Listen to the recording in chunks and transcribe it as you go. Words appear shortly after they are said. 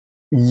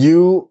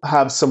You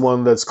have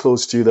someone that's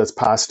close to you that's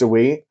passed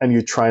away and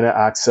you're trying to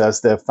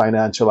access their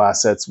financial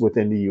assets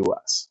within the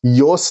US.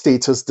 Your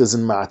status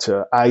doesn't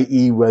matter,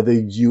 i.e., whether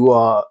you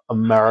are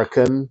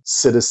American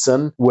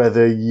citizen,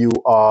 whether you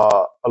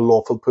are a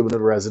lawful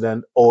permanent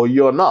resident or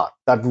you're not.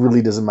 That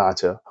really doesn't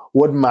matter.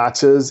 What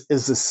matters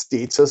is the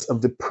status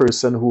of the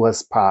person who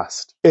has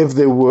passed. If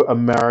they were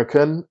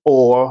American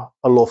or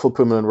a lawful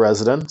permanent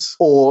resident,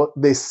 or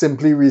they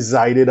simply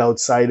resided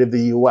outside of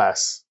the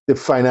US, the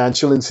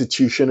financial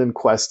institution in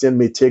question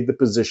may take the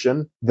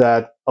position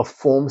that a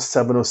Form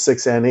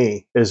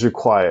 706NA is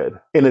required.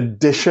 In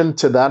addition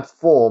to that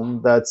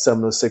form, that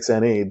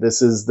 706NA,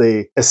 this is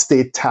the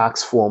estate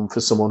tax form for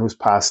someone who's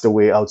passed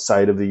away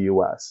outside of the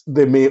US.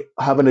 They may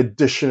have an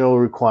additional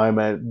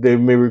requirement. They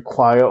may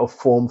require a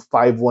Form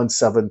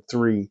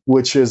 5173,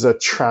 which is a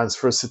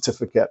transfer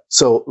certificate.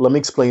 So let me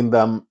explain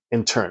them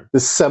in turn. The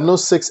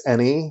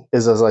 706NA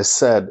is, as I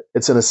said,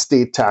 it's an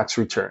estate tax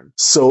return.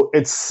 So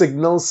it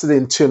signals to the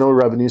Internal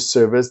Revenue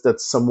Service that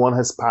someone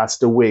has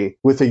passed away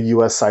with a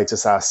US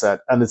citus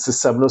asset, and it's the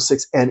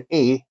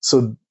 706NA.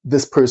 So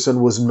this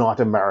person was not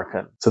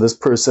American. So this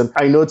person,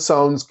 I know it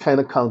sounds kind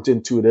of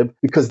counterintuitive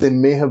because they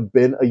may have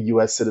been a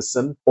US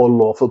citizen or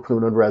lawful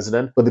permanent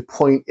resident, but the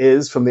point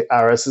is, from the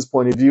IRS's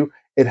point of view,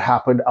 it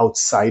happened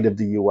outside of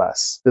the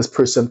US. This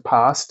person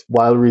passed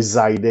while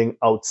residing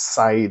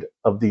outside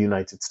of the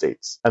United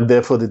States. And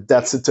therefore the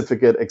death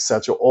certificate,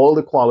 etc., all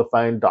the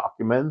qualifying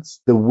documents,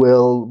 the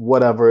will,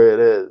 whatever it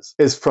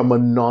is from a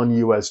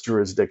non-US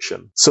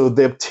jurisdiction. So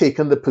they've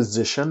taken the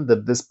position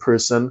that this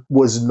person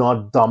was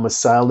not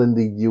domiciled in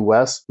the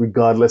US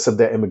regardless of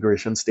their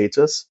immigration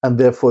status. And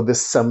therefore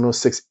this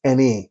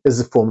 706NA is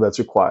the form that's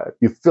required.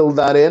 You fill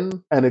that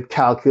in and it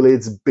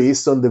calculates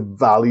based on the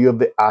value of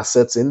the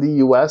assets in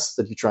the US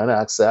that you're trying to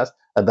access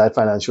at that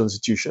financial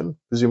institution,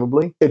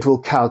 presumably. It will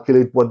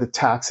calculate what the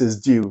tax is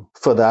due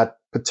for that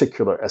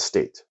particular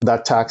estate.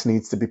 That tax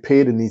needs to be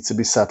paid. It needs to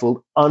be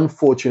settled.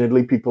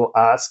 Unfortunately, people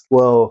ask,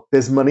 well,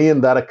 there's money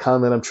in that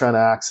account that I'm trying to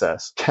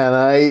access. Can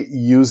I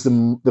use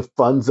the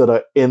funds that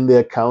are in the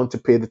account to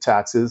pay the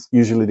taxes?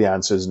 Usually the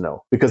answer is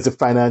no, because the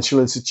financial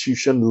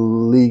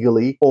institution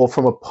legally or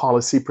from a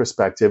policy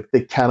perspective,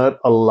 they cannot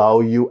allow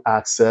you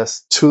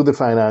access to the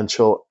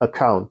financial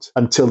account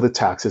until the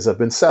taxes have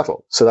been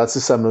settled. So that's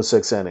the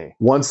 706NA.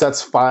 Once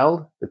that's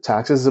filed, the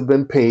taxes have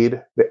been paid,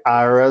 the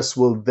IRS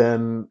will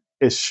then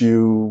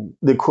issue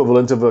the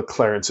equivalent of a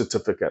clearance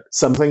certificate,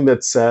 something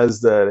that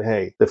says that,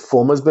 hey, the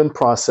form has been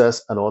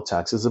processed and all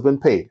taxes have been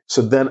paid.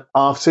 So then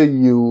after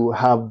you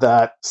have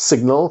that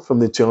signal from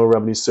the Internal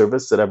Revenue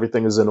Service that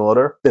everything is in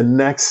order, the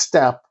next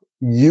step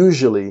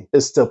usually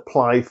is to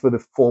apply for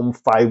the Form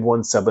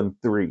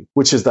 5173,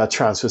 which is that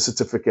transfer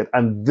certificate.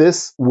 And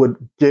this would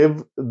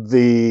give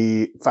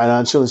the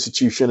financial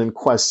institution in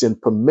question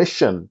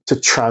permission to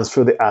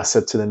transfer the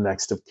asset to the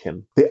next of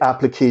kin. The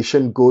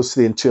application goes to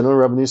the Internal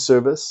Revenue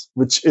Service,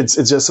 which it's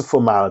just a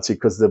formality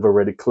because they've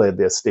already cleared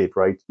their state,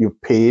 right?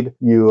 You've paid,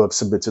 you have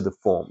submitted the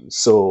form.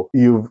 So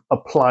you've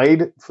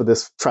applied for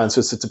this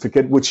transfer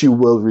certificate, which you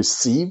will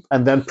receive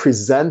and then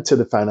present to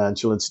the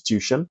financial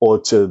institution or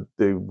to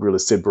the real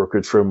estate broker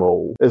firm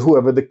or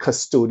whoever the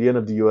custodian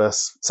of the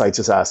US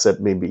citus asset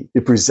may be. You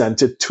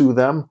present it to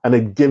them and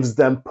it gives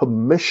them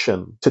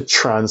permission to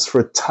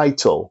transfer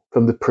title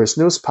from the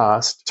person who's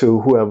passed to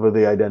whoever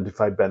the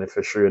identified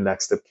beneficiary or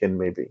next of kin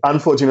may be.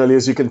 Unfortunately,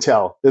 as you can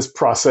tell, this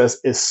process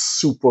is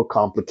super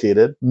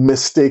complicated.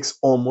 Mistakes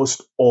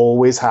almost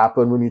always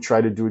happen when you try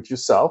to do it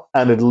yourself,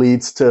 and it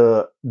leads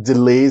to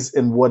delays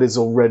in what is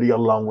already a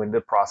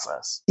long-winded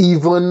process.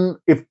 Even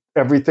if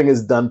everything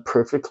is done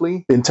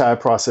perfectly, the entire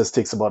process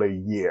takes about a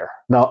year.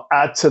 Now,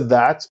 add to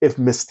that, if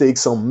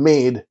mistakes are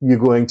made, you're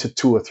going to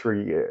 2 or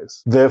 3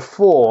 years.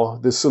 Therefore,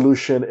 the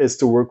solution is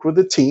to work with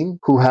a team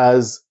who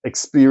has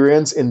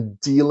experience in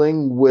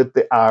dealing with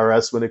the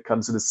IRS when it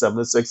comes to the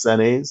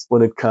 706NAs,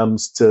 when it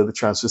comes to the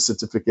transfer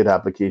certificate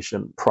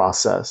application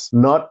process.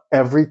 Not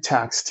every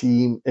tax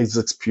team is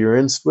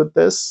experienced with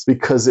this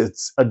because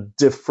it's a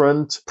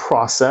different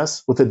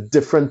process with a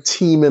different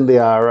team in the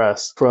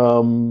IRS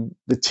from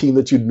the team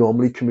that you'd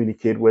normally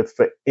communicate with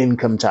for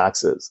income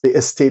taxes. The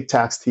estate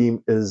tax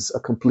team is a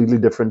completely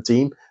different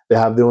team. They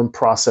have their own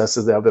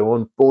processes, they have their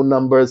own phone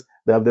numbers,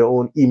 they have their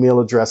own email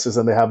addresses,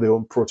 and they have their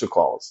own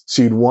protocols.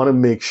 So you'd want to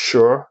make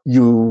sure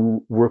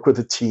you work with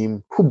a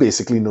team who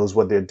basically knows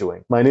what they're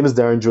doing. My name is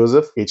Darren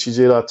Joseph,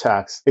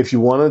 HEJ.tax. If you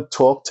want to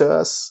talk to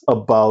us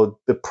about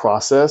the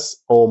process,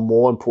 or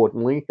more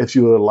importantly, if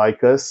you would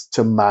like us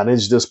to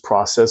manage this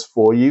process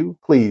for you,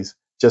 please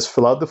just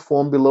fill out the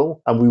form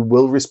below and we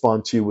will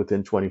respond to you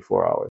within 24 hours.